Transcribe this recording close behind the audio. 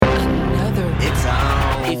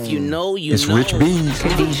It's Rich Beans.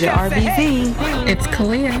 Khadijah RBV. It's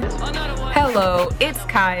Kalia. Hello, it's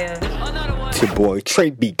Kaya. It's your boy Trey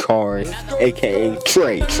B. Cars, aka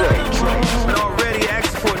Trey.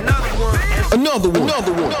 Another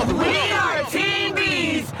one. We are Team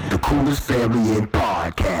Bees, the coolest family in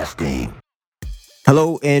podcasting.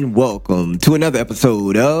 Hello and welcome to another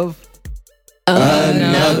episode of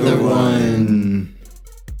Another One.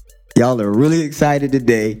 Y'all are really excited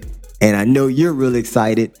today, and I know you're really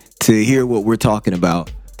excited to hear what we're talking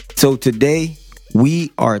about. So today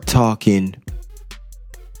we are talking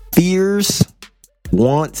fears,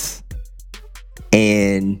 wants,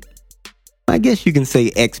 and I guess you can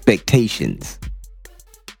say expectations.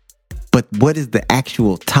 But what is the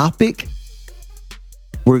actual topic?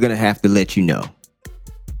 We're going to have to let you know.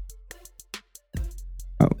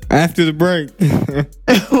 After the break.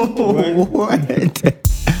 What?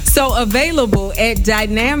 So available at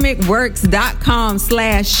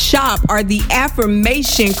dynamicworks.com/shop are the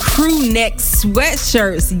affirmation crew neck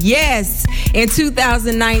sweatshirts. Yes, in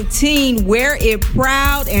 2019, wear it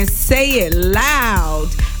proud and say it loud.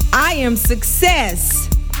 I am success.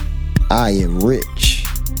 I am rich.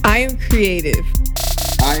 I am creative.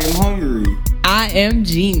 I am hungry. I am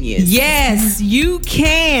genius. Yes, you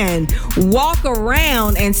can walk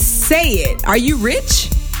around and say it. Are you rich?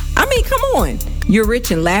 I mean, come on. You're rich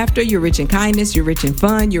in laughter, you're rich in kindness, you're rich in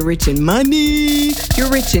fun, you're rich in money, you're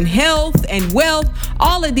rich in health and wealth,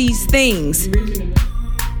 all of these things.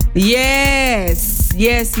 Yes.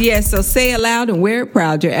 So say it loud and wear it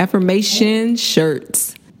proud, your affirmation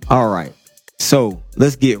shirts. All right. So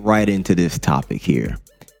let's get right into this topic here.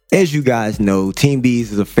 As you guys know, Team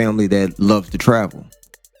Bees is a family that loves to travel.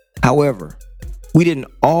 However, we didn't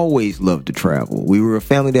always love to travel. We were a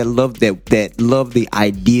family that loved loved the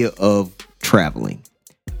idea of traveling.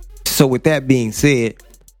 So with that being said,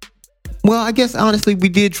 well, I guess honestly we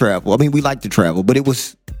did travel. I mean, we liked to travel, but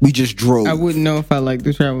we just drove. I wouldn't know if I like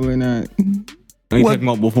to travel or not. Are you talking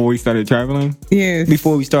about before we started traveling? Yes.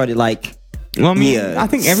 Before we started, like, Well, I mean, yeah. I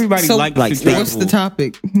think everybody likes like, to travel. What's the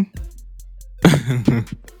topic?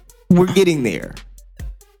 we're getting there.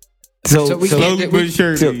 So we Slowly but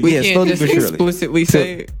surely. Can't slowly just but surely. explicitly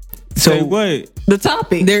say it. Say what? The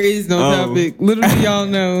topic. There is no topic. Literally, y'all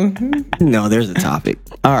know. No, there's a topic.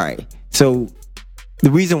 All right. So the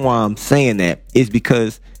reason why I'm saying that is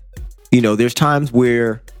because, there's times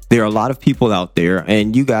where there are a lot of people out there,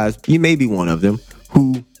 and you guys, you may be one of them,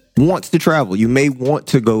 who wants to travel. You may want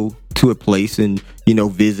to go to a place and,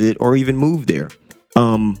 visit or even move there.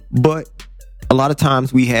 But a lot of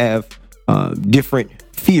times we have different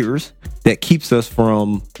fears that keeps us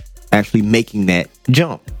from actually making that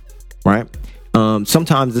jump, right?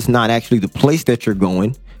 Sometimes it's not actually the place that you're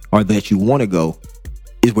going or that you want to go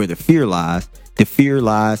is where the fear lies. The fear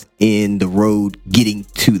lies in the road getting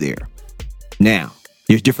to there. Now,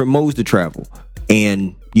 there's different modes to travel.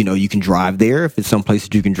 And, you can drive there. If it's some places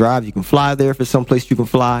you can drive, you can fly there. If it's some place you can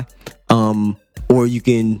fly, or you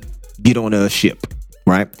can get on a ship,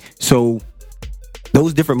 right? So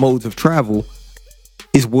those different modes of travel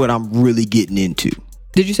is what I'm really getting into.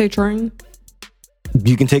 Did you say train?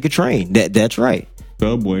 You can take a train. That's right.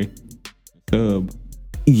 Subway. Sub.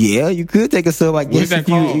 Yeah, you could take a sub. I What is guess that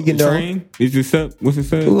called? you know. Train? Is it sub? What's a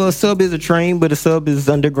sub? Well, a sub is a train, but a sub is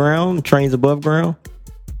underground. A train's above ground.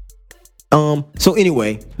 So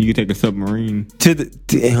anyway, You can take a submarine.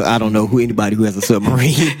 I don't know anybody who has a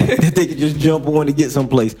submarine that they can just jump on to get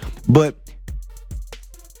someplace. But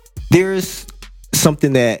there's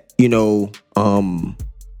something that,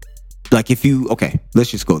 like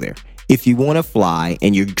let's just go there. If you want to fly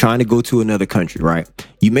and you're trying to go to another country, right?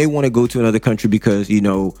 You may want to go to another country because,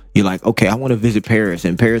 you're like, okay, I want to visit Paris,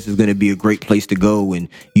 and Paris is going to be a great place to go. And,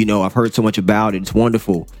 I've heard so much about it. It's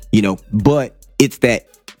wonderful, but it's that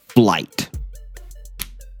flight.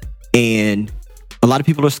 And a lot of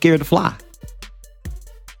people are scared to fly.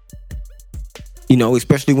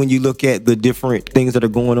 Especially when you look at the different things that are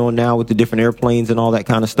going on now with the different airplanes and all that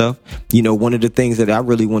kind of stuff. One of the things that I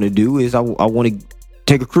really want to do is I want to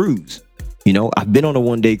take a cruise. I've been on a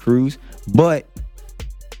one-day cruise, but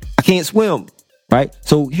I can't swim, right?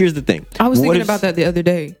 So here's the thing. I was thinking about that the other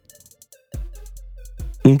day.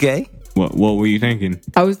 Okay. What were you thinking?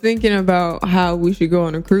 I was thinking about how we should go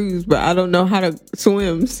on a cruise, but I don't know how to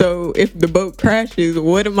swim. So if the boat crashes,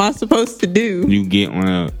 what am I supposed to do? You get on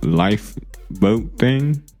a lifeboat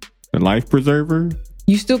thing? A life preserver?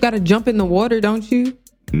 You still got to jump in the water, don't you?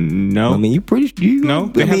 No. I mean, No,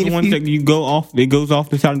 they have the ones that you go off. It goes off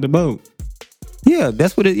the side of the boat. Yeah,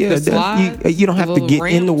 that's what it. Yeah, The slide, you don't have the to little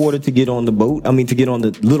get in the ramps. water to get on the boat. I mean, to get on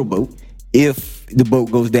the little boat. if the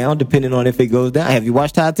boat goes down, depending on if it goes down. Have you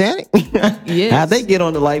watched Titanic? Yes. How they get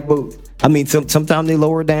on the lifeboats? I mean, sometimes they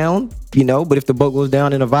lower down, but if the boat goes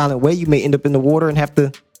down in a violent way, you may end up in the water and have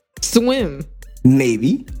to Swim.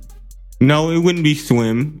 maybe. No, it wouldn't be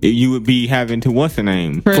swim. You would be having to what's the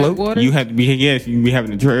name? Tread Float? water. You have to be you'd be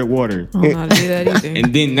having to tread water, I don't know how to do that either.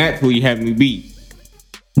 and then that's where you have me beat.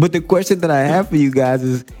 But the question that I have for you guys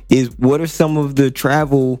is what are some of the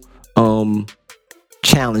travel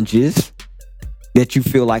challenges that you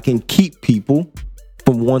feel like can keep people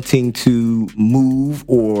from wanting to move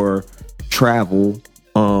or travel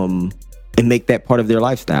and make that part of their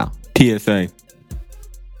lifestyle? TSA.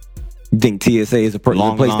 You think TSA is a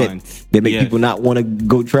Long place lines. that make Yes. people not want to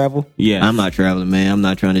go travel? Yes. I'm not traveling, man. I'm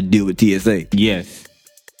not trying to deal with TSA. Yes.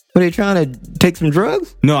 Are they trying to take some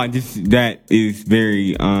drugs? No, that is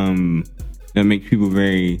very that makes people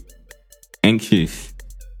very anxious.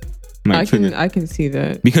 Might trigger- I can see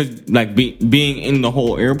that. because like being in the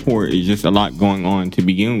whole airport is just a lot going on to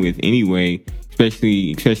begin with anyway,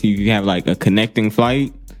 especially if you have like a connecting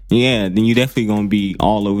flight. Yeah, then you definitely gonna be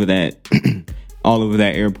all over that all over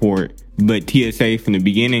that airport. But TSA from the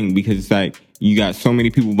beginning, because it's like you got so many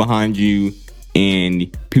people behind you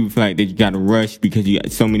and people feel like they gotta rush because you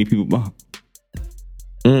got so many people behind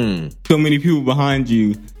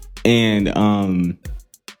you, and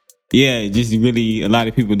yeah, just really a lot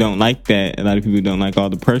of people don't like that. A lot of people don't like all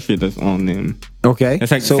the pressure that's on them. Okay.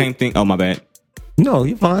 That's like the same thing. Oh, my bad. No,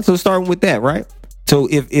 you're fine. So starting with that, right? So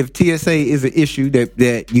if TSA is an issue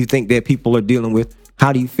that you think that people are dealing with,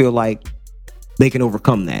 how do you feel like they can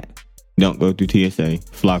overcome that? Don't go through TSA.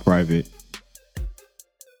 Fly private.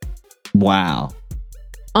 Wow.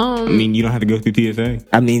 I mean, you don't have to go through TSA.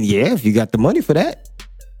 I mean, yeah, if you got the money for that.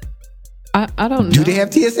 I don't know. Do they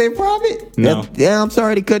have TSA private? No. Yeah, I'm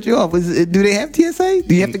sorry to cut you off. Do they have TSA?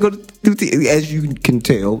 Do you have to go through TSA? As you can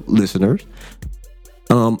tell, listeners,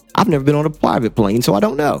 I've never been on a private plane, so I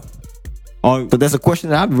don't know. But that's a question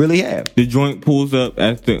that I really have. The joint pulls up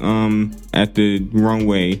at the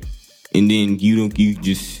runway, and then you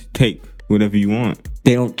just take whatever you want.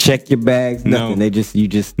 They don't check your bags, nothing. No. You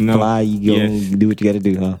just No. fly, you go Yes. and do what you got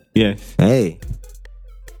to do, huh? Yes. Hey,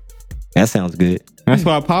 that sounds good. That's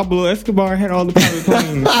why Pablo Escobar had all the private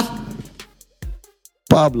planes.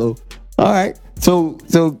 Pablo. All right. So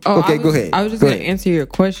okay, go ahead. I was just Go gonna ahead. answer your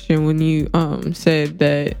question when you said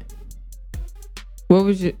that. What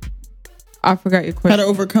was your? I forgot your How question. to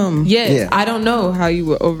overcome. Yes, Yeah. I don't know how you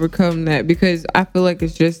would overcome that because I feel like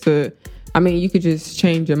it's just you could just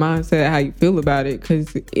change your mindset how you feel about it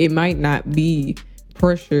because it might not be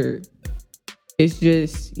pressure. It's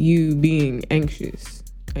just you being anxious.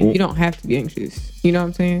 And you don't have to be anxious. You know what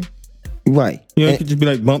I'm saying? Right. You know, And- it could just be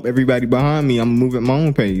like, bump everybody behind me. I'm moving at my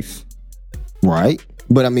own pace. Right.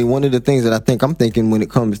 But I mean, one of the things that I'm thinking when it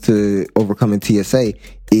comes to overcoming TSA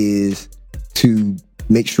is to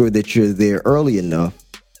make sure that you're there early enough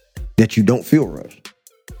that you don't feel rushed.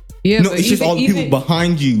 Yeah. No, but it's just all the people even-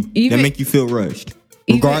 behind you that even- make you feel rushed.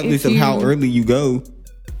 even Regardless if of how you- early you go.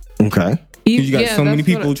 Okay. Because you got yeah, so many that's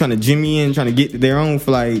what people trying to jimmy in, trying to get to their own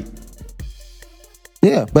flight.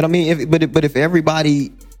 Yeah, but I mean, if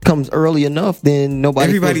everybody comes early enough, then nobody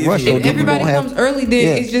Everybody feels rushed. is- so If then we everybody won't have- comes early, then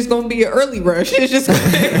Yeah. it's just gonna be an early rush. It's just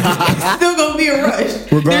it's still gonna be a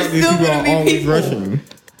rush. Regardless, There's still people gonna are be always people. rushing.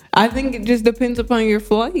 I think it just depends upon your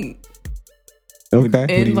flight Okay.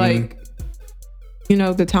 and you like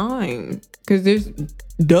the time, because there's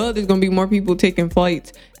gonna be more people taking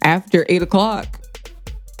flights after 8:00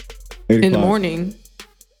 in the morning.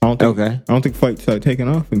 I Okay. don't think flights start taking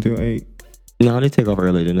off until 8. No, they take off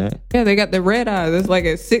earlier than that. Yeah, they got the red eye. That's like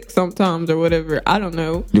at 6 sometimes or whatever. I don't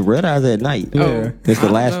know. The red eyes at night. Yeah. It's the I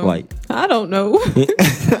don't last know. flight. I don't know.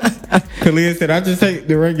 Kalia said, I just take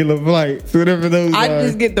the regular flights, whatever those I are.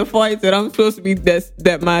 just get the flights that I'm supposed to be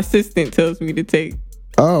that my assistant tells me to take.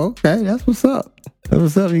 Oh, okay. That's what's up. That's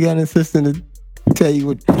what's up. You got an assistant to tell you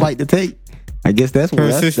what flight to take. I guess that's Her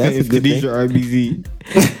what that's assistant a is good Khadijah thing. RBZ.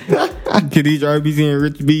 Khadijah RBZ and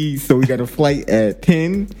Rich B. So we got a flight at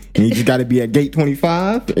 10, and you just got to be at gate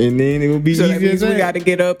 25, and then it will be So easy that means as we that. got to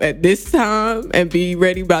get up at this time and be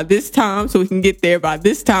ready by this time so we can get there by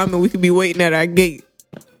this time and we can be waiting at our gate.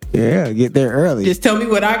 Yeah, get there early. Just tell me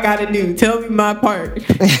what I got to do. Tell me my part.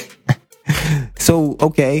 So,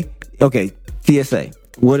 okay. TSA.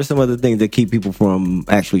 What are some other things that keep people from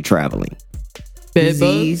actually traveling? Bed bugs.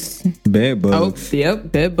 Disease. Bed Oh, bugs.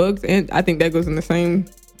 yep. Bed bugs. And I think that goes in the same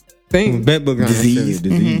thing. Bed bugs are not necessarily a Disease.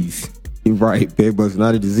 disease. Right, bed bugs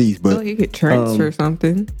not a disease, I feel but like you could transfer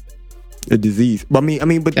something. a disease. But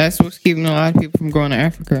but That's what's keeping a lot of people from going to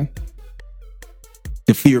Africa.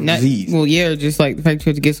 the fear of Not, disease. well, yeah, just like the fact you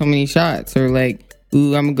have to get so many shots, or like,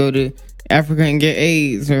 ooh, I'm gonna go to Africa and get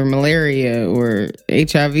AIDS or malaria or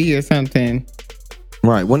HIV or something.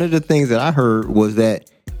 Right. One of the things that I heard was that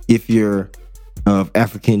if you're of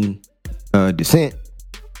African descent,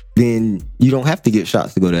 then you don't have to get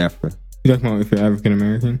shots to go to Africa. You talking about if you're African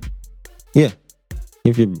American? Yeah.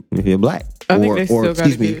 If you're black I think or they still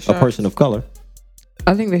excuse gotta me, get a shots. person of color.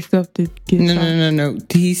 I think they still have to get No.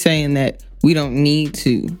 He's saying that we don't need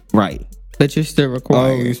to, Right. but you're still Oh,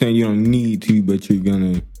 required. you're saying you don't need to, but you're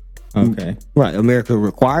gonna. Okay. Right. America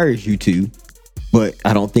requires you to, but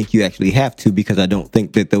I don't think you actually have to because I don't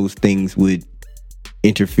think that those things would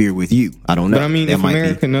interfere with you. I don't know. But I mean, That if might be-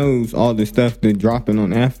 America knows all the stuff they're dropping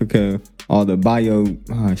on Africa, all the bio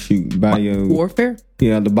warfare.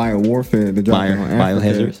 Yeah, the bio warfare, the dropping on Africa,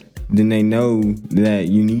 biohazards. then they know that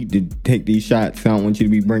you need to take these shots. I don't want you to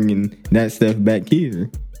be bringing that stuff back here.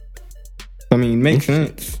 I mean, makes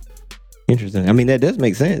sense. Interesting. I mean, that does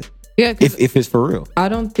make sense Yeah, 'cause if it's for real. I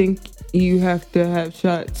don't think you have to have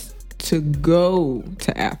shots to go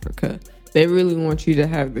to Africa. They really want you to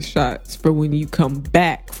have the shots for when you come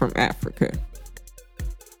back from Africa.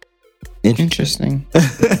 Interesting.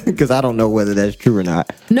 Because I don't know whether that's true or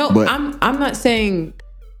not. No, But- I'm not saying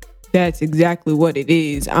that's exactly what it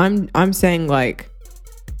is. I'm saying like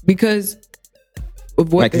because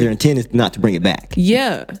of what Like their intent is not to bring it back.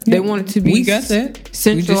 yeah, they want it to be We got that. We just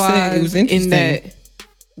said it centralized was in interesting. that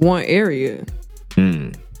one area.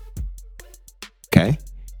 Okay.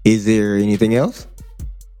 Is there anything else?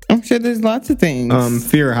 I'm sure there's lots of things.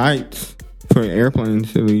 Fear heights for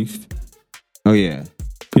airplanes, at least. Oh yeah,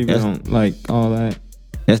 People Yes. don't like all that.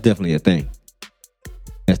 that's definitely a thing.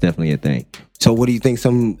 That's definitely a thing. So, what do you think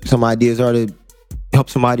some ideas are to help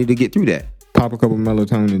somebody to get through that? Pop a couple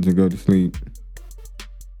melatonins and go to sleep.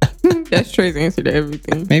 That's Trey's answer to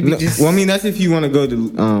everything. Maybe No, just. well, I mean, that's if you want to go the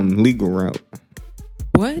legal route.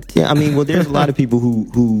 What? Yeah, I mean, well, there's a lot of people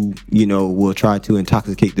who will try to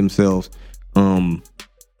intoxicate themselves,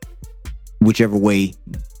 whichever way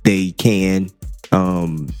they can,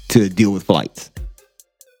 to deal with flights.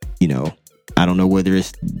 I don't know whether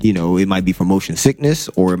it's it might be from motion sickness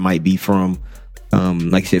or it might be from,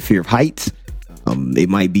 like I said, fear of heights. It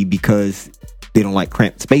might be because they don't like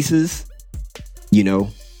cramped spaces.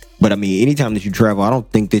 But I mean, anytime that you travel, I don't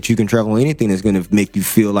think that you can travel on anything that's going to make you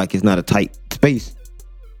feel like it's not a tight space.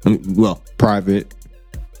 Well, Private.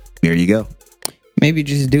 there you go. Maybe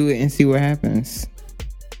just do it and see what happens.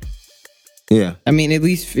 Yeah. I mean, at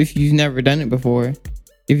least if you've never done it before.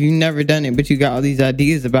 If you've never done it, but you got all these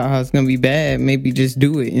ideas about how it's going to be bad, maybe just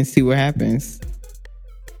do it and see what happens.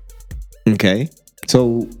 Okay.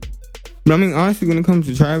 So, But I mean, honestly, when it comes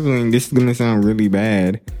to traveling, this is gonna sound really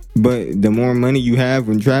bad. But the more money you have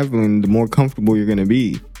when traveling, the more comfortable you're gonna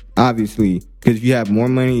be. Obviously, because if you have more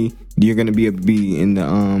money, you're gonna be able to be in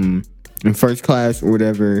the in first class or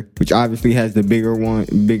whatever, which obviously has the bigger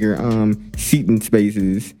seating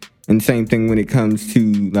spaces. And same thing when it comes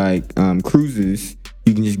to like cruises,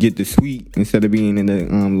 you can just get the suite instead of being in the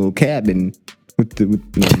little cabin.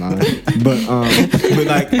 Never mind. But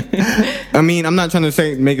like, I mean, I'm not trying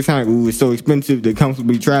to make it sound like, ooh, it's so expensive to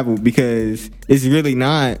comfortably travel, because it's really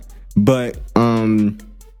not. But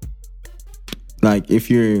like if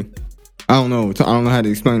you're, I don't know how to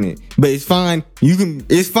explain it, but it's fine.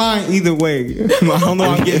 It's fine either way. I don't know.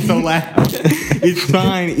 I'm getting so loud. It's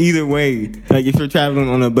fine either way. Like if you're traveling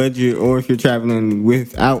on a budget or if you're traveling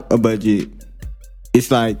without a budget, it's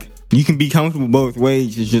like you can be comfortable both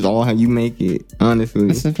ways. It's just all how you make it. Honestly,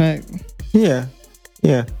 That's a fact. yeah.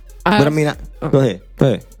 But I mean, go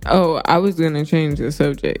ahead. Oh, I was gonna change the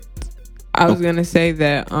subject. I was gonna say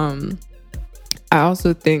that I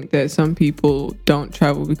also think that some people don't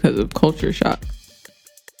travel because of culture shock.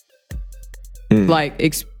 Like,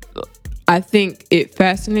 I think it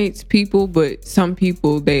fascinates people, but some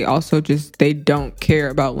people, they also they don't care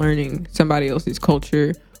about learning somebody else's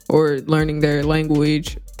culture or learning their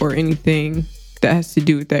language or anything that has to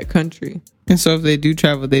do with that country. And so if they do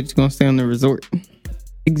travel, they just gonna stay on the resort.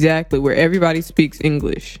 Exactly, where everybody speaks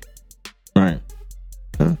English. Right.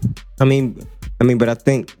 I mean, but I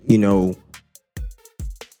think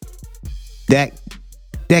that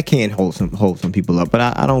can hold some people up, but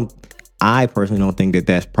I personally don't think that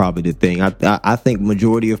that's probably the thing. I think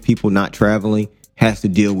majority of people not traveling has to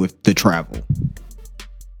deal with the travel,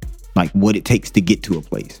 like what it takes to get to a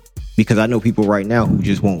place. Because I know people right now who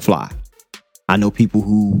just won't fly. I know people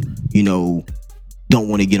who don't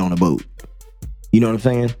want to get on a boat. You know what I'm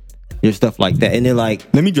saying? There's stuff like that, and they're like,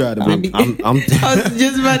 let me drive the boat. I'm I was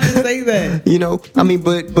just about to say that. I mean,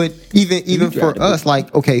 but even for us,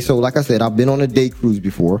 like, okay, so like I said, I've been on a day cruise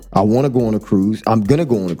before. I want to go on a cruise. I'm gonna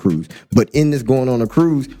go on a cruise. But in this going on a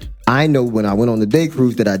cruise, I know when I went on the day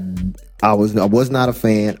cruise that I was not a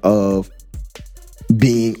fan of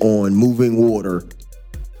being on moving water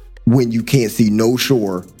when you can't see no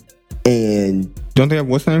shore. And Don't they have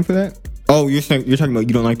what's the name for that? Oh, you're talking about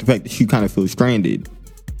you don't like the fact that you kind of feel stranded.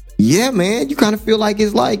 yeah, man, you kind of feel like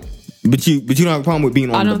it's like, But you don't have a problem with being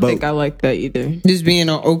on I the don't boat. think I like that either. Just being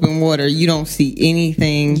on open water, you don't see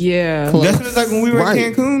anything. Yeah. Close. That's just like when we were Right.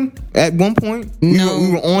 in Cancun. At one point, No.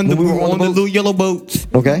 we were on the When we were on the little yellow boats.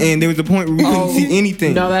 Okay. and there was a point where we couldn't see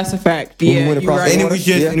anything. No, that's a fact. we Yeah, went you're across right. and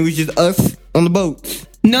it was just us on the boats.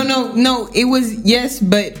 No. It was yes,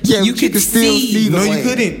 but Yeah, you but you could could still see the No, you land.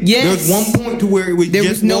 couldn't. Yes. There was one point to where it was There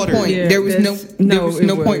just was no water. point. Yeah, there was no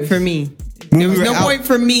it point was. for me. When There we was were no out- point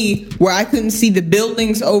for me where I couldn't see the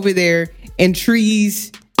buildings over there and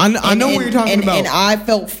trees. I know what you're talking about. And I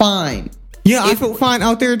felt fine. Yeah, I felt fine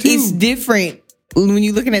out there too. It's different when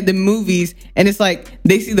you're looking at the movies and it's like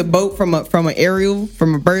they see the boat from an aerial,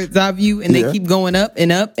 from a bird's eye view, and Yeah. they keep going up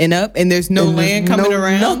and up and up, and there's no and there's land coming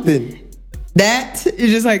around. Nothing. That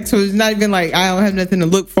is just like, so it's not even like I don't have nothing to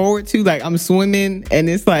look forward to. Like I'm swimming and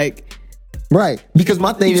it's like, Right. Because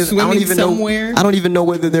my thing You is, I don't swimming even somewhere? know. I don't even know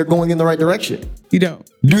whether they're going in the right direction. you don't.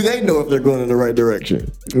 Do they know if they're going in the right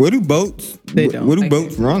direction? What do boats? They don't. What do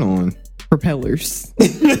boats run on? Propellers. No,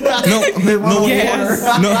 They run on Yes.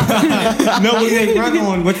 water. no. What do they run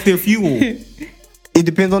on? What's their fuel? It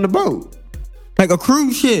depends on the boat. Like a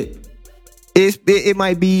cruise ship. It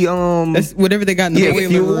might be That's whatever they got in the yeah, boiler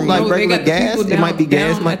fuel room. like No, they regular got the gas. people It might be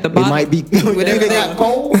gas. down at the bottom. It might be Whatever they they- got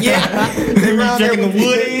coal. Yeah. They around there Checking the with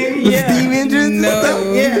wood in. with steam engines. and No.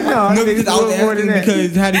 stuff. Yeah, No, I think because it's I was more than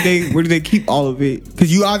asking that. because where do they keep all of it?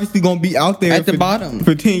 Because you obviously gonna be out there At the for- bottom.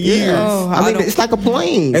 for 10 years. Yeah. Oh, I I mean, don't- it's like a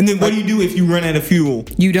plane. And then what do you do if you run out of fuel?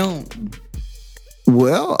 You don't.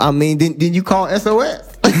 Well, I mean, did you call SOS?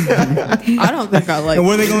 I don't think I like. And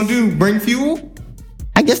what are they gonna do? Bring fuel?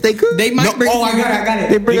 I guess they could. They might bring Oh, I got it.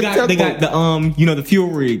 They bring a They got tugboat. the the fuel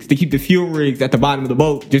rigs. They keep the fuel rigs at the bottom of the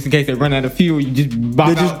boat just in case they run out of fuel. You just bop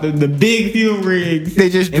They just- out the big fuel rigs. They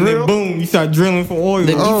just and drill? then boom, you start drilling for oil.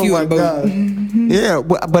 The- Oh fuel my boat. god. Yeah,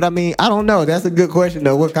 but I mean, I don't know. That's a good question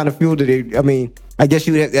though. What kind of fuel do they? I mean, I guess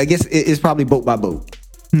you. I guess it's probably boat by boat.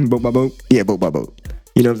 Boat by boat. Yeah, boat by boat.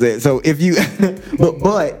 You know what I'm saying? So if you, but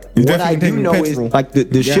what I definitely do taking know petrol. is like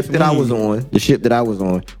the ship that I was Gasoline. on. The ship that I was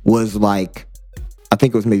on was like, I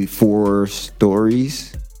think it was maybe 4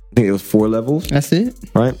 stories. I think it was 4 levels. That's it.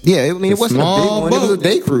 Right? Yeah, I mean, it wasn't a big small one. It was a boat.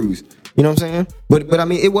 day cruise. You know what I'm saying? But I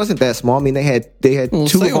mean, it wasn't that small. I mean, they had Little 2 of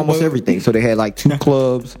sailboat. almost everything. So they had like 2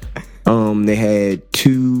 clubs. They had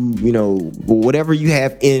 2, whatever you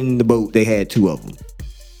have in the boat, they had 2 of them.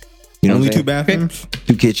 You know Only what I'm 2 bathrooms.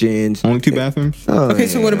 2 kitchens. Only 2 bathrooms. Oh, Okay,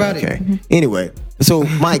 so what about it? okay. Anyway, so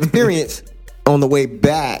my experience on the way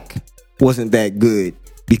back wasn't that good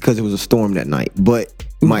because it was a storm that night. But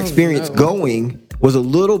my experience going was a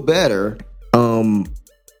little better.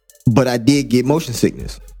 But I did get motion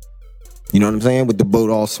sickness. You know what I'm saying? With the boat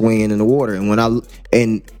all swinging in the water.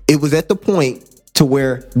 And it was at the point to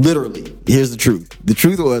where literally, here's the truth. The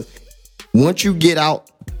truth was once you get out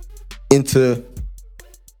into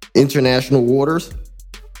international waters,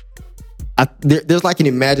 there's like an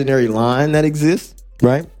imaginary line that exists,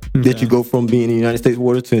 right? That you go from being in United States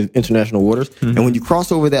waters to international waters. And when you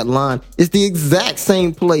cross over that line, it's the exact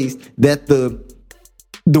same place that the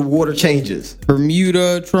water changes.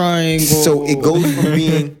 Bermuda Triangle. So it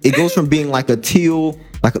goes from being like a teal,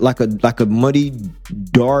 like a muddy,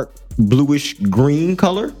 dark, bluish green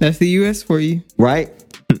color, That's the U.S. for you. right?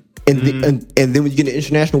 And then when you get into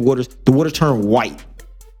international waters, the water turn white,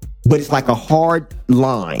 but it's like a hard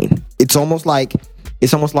line. It's almost like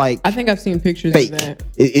I think I've seen pictures fake. of that.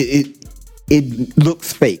 It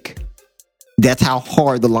looks fake. That's how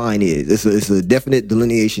hard the line is. It's a definite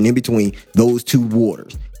delineation in between those 2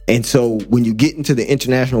 waters. And so when you get into the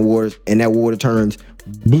international waters and that water turns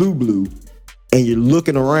blue, and you're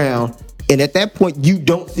looking around, and at that point you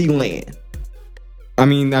don't see land. I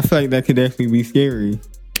mean, I feel like that could definitely be scary.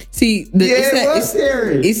 See,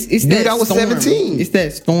 scary. It's Dude, that I was storm. 17. It's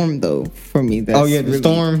that storm though for me. That's Oh, yeah, the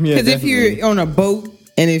storm? Yeah, Because if definitely. you're on a boat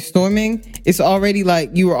and it's storming, it's already like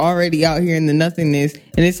you were already out here in the nothingness,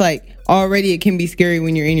 and it's like already it can be scary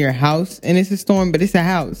when you're in your house and it's a storm, but it's a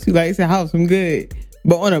house. You like it's a house. I'm good.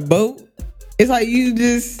 But on a boat, it's like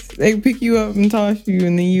they pick you up and toss you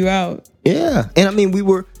and then you out. Yeah. And I mean,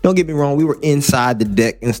 don't get me wrong, we were inside the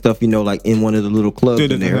deck and stuff, like in one of the little clubs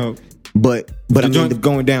Still in doesn't there. help. But The I mean, joint's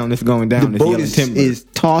going down. It's going down. the It's boat yellow timber. is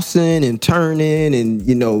tossing and turning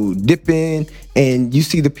and dipping, and you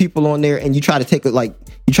see the people on there, and you try to take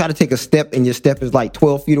a step, and your step is like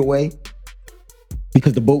 12 feet away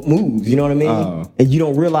because the boat moves. You know what I mean? Oh. And you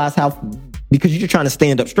don't realize how because you're just trying to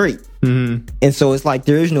stand up straight. Mm-hmm. And so it's like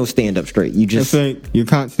there is no stand up straight. You just you're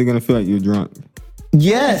constantly gonna feel like you're drunk.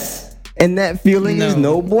 Yes. And that feeling is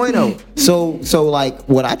no bueno. So like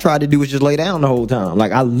what I tried to do was just lay down the whole time.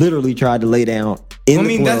 Like I literally tried to lay down in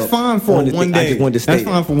the club. That's fine for one day. I just wanted to stay. That's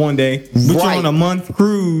fine for one day. But you're on a month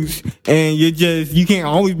cruise and you can't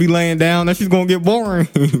always be laying down. That's just gonna get boring.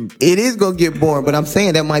 It is gonna get boring, but I'm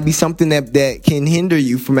saying that might be something that can hinder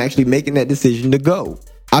you from actually making that decision to go.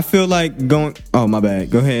 I feel like going. Oh, my bad.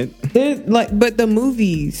 Go ahead. But the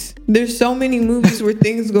movies. There's so many movies where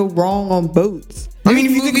things go wrong on boats. I mean,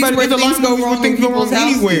 if you think about it, there's a lot of movies where things go wrong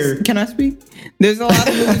anywhere. Can I speak? There's a lot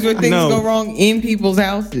of movies where things go wrong in people's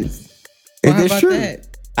houses. Well, how about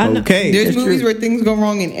that? Okay. There's movies where things go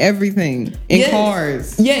wrong in everything. In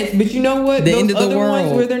cars. Yes, but you know what? The Those end of the other world.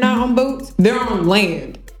 ones where they're not on boats, they're on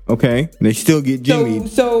land. Okay. They still get jimmied.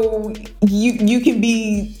 So you can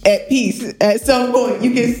be at peace at some point.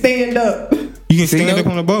 You can stand up. You can stand up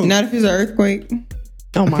on a boat. Not if it's an earthquake.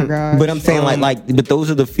 Oh my god! But I'm saying but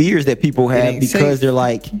those are the fears that people have because safe. they're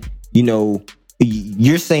like,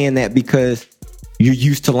 you're saying that because you're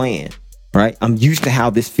used to land, right? I'm used to how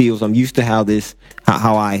this feels. I'm used to how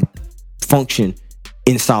I function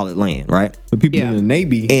in solid land, right? The people in the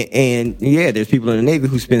Navy. And there's people in the Navy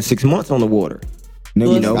who spend 6 months on the water. I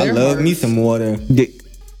love me some water. I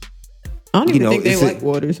don't even think they it's like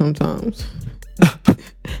water sometimes.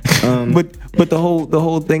 But the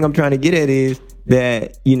whole thing I'm trying to get at is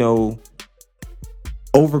that,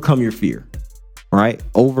 overcome your fear, right?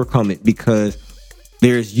 Overcome it because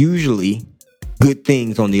there's usually good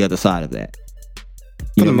things on the other side of that.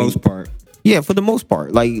 For the most part. Yeah, for the most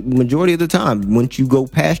part. Like majority of the time, once you go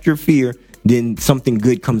past your fear, then something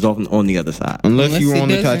good comes off on the other side. Unless you were on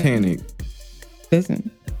the Titanic.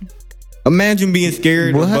 Doesn't. Imagine being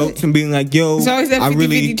scared of boats and being like, yo, It's always that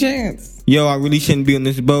 50-50 chance. Yo, I really shouldn't be on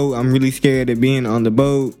this boat. I'm really scared of being on the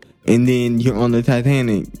boat. And then you're on the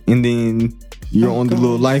Titanic. And then you're on the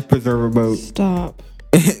little life preserver boat. Stop.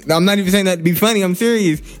 I'm not even saying that to be funny. I'm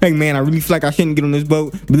serious. Like, man, I really feel like I shouldn't get on this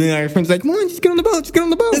boat. But then our friends like, come on, just get on the boat. Just get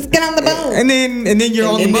on the boat. Let's get on the boat. And then you're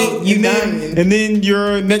on the boat. And then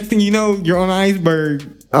you're, next thing you know, you're on an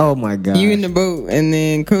iceberg. Oh my God. You in the boat, and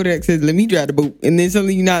then Kodak says, let me drive the boat. And then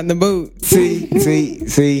suddenly you're not in the boat. See.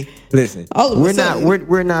 Listen,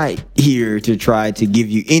 we're not here to try to give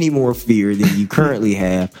you any more fear than you currently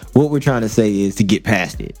have. What we're trying to say is to get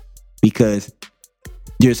past it, because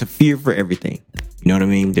there's a fear for everything. You know what I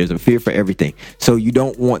mean? There's a fear for everything. So you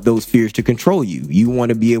don't want those fears to control you. You want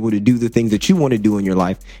to be able to do the things that you want to do in your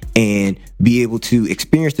life and be able to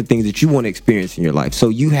experience the things that you want to experience in your life. So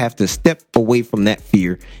you have to step away from that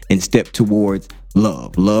fear and step towards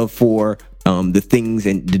love for the things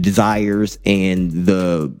and the desires and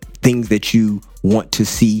the things that you want to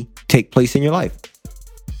see take place in your life.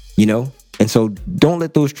 And so don't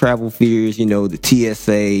let those travel fears, the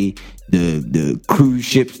TSA, the cruise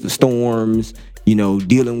ships, the storms,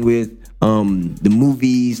 dealing with the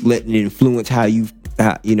movies, letting it influence how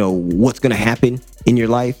what's going to happen in your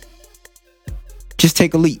life. Just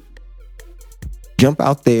take a leap. Jump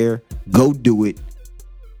out there, go do it,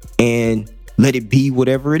 and let it be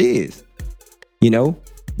whatever it is.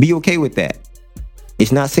 Be okay with that.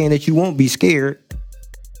 It's not saying that you won't be scared,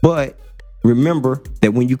 but remember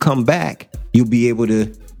that when you come back, you'll be able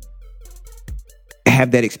to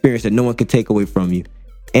have that experience that no one can take away from you.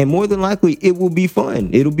 And more than likely, it will be fun.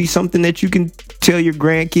 It'll be something that you can tell your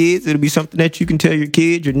grandkids. It'll be something that you can tell your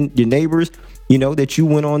kids, your neighbors, that you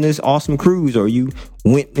went on this awesome cruise, or you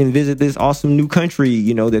went and visited this awesome new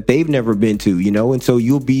country, that they've never been to, and so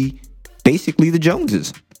you'll be basically the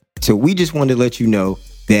Joneses. So we just wanted to let you know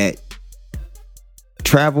that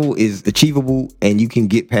travel is achievable and you can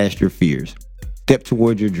get past your fears. Step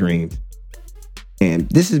towards your dreams. And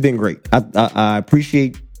this has been great. I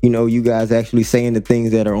appreciate, you guys actually saying the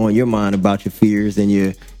things that are on your mind about your fears and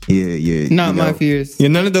your Not my fears. Yeah,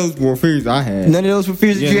 none of those were fears I had. None of those were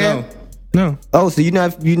fears that you had? No. Oh, so you're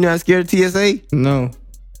not scared of TSA? No.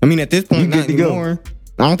 I mean, at this point, not anymore.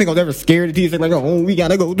 I don't think I was ever scared of TSA. Like, oh, we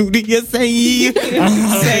gotta go do TSA. I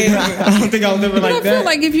don't think I was ever like that. I feel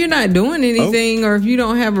like if you're not doing anything or if you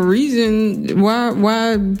don't have a reason,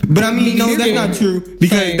 why? But I mean, no, that's not true.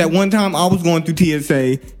 Because that one time I was going through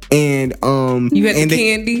TSA and you had the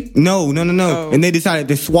candy. No, and they decided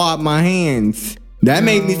to swab my hands. That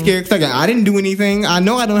made me scared because I didn't do anything. I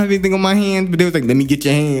know I don't have anything on my hands, but they was like, let me get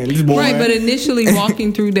your hands, boy. Right, but initially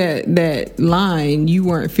walking through that line, you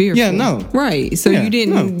weren't fearful. Yeah, no. Right, so you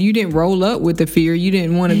didn't roll up with the fear. You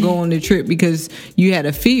didn't want to go on the trip because you had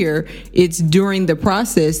a fear. It's during the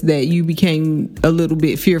process that you became a little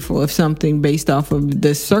bit fearful of something based off of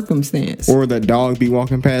the circumstance. Or the dog be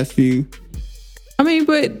walking past you. I mean,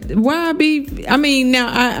 but why be? I mean, now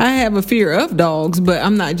I have a fear of dogs, but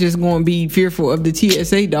I'm not just going to be fearful of the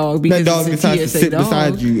TSA dog because That dog it's a decides to TSA sit dog.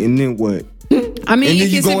 beside you, and then what? I mean, And then it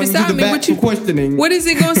you can sit go into beside the me. back What you for questioning. What is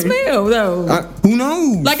it going to smell though? Who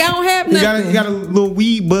knows? Like I don't have He nothing. got a little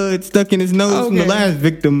weed bud stuck in his nose from the Okay. last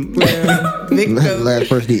victim. Last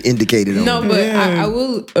person he indicated on. No, but Yeah. I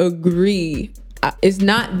will agree. It's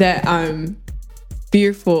not that I'm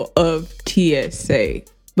fearful of TSA,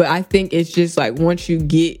 but I think it's just like once you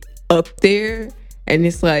get up there and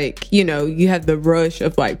it's like, you know, you have the rush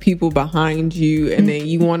of like people behind you and then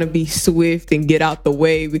you want to be swift and get out the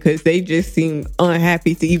way because they just seem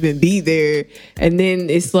unhappy to even be there. And then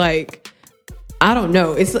it's like, I don't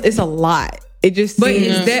know. It's a lot. It just But seems,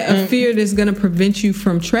 is that a fear that's going to prevent you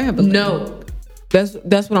from traveling? no. That's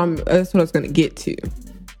what I was gonna get to.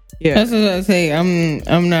 Yeah. That's what I say.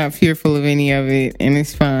 I'm not fearful of any of it, and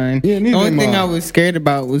it's fine. Yeah, the neither only am thing I. I was scared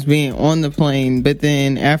about was being on the plane. But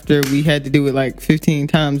then after we had to do it like 15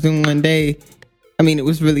 times in one day, I mean, it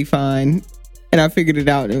was really fine, and I figured it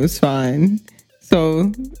out. It was fine.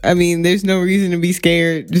 So I mean, there's no reason to be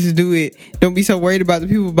scared. Just do it. Don't be so worried about the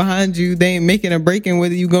people behind you. They ain't making a break in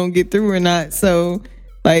whether you gonna get through or not. So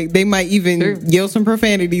like, they might even yell some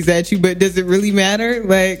profanities at you, but does it really matter?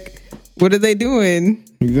 Like, what are they doing?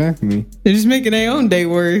 Exactly. They're just making their own day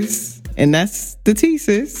worse. And that's the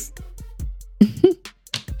thesis.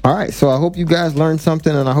 All right, so I hope you guys learned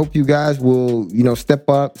something, and I hope you guys will, step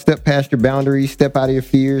past your boundaries, step out of your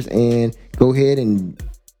fears, and go ahead and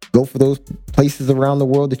go for those places around the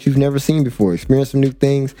world that you've never seen before. Experience some new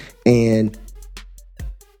things, and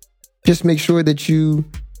just make sure that you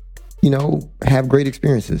have great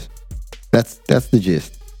experiences. That's the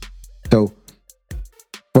gist. So,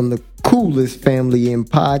 from the coolest family in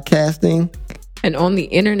podcasting, And on the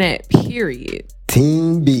internet, period.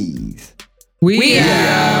 Team Bees. We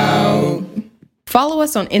out. Follow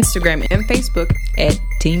us on Instagram and Facebook at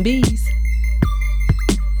Team Bees.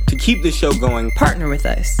 To keep the show going, Partner with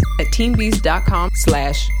us at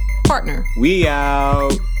teambees.com/partner. we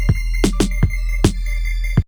out.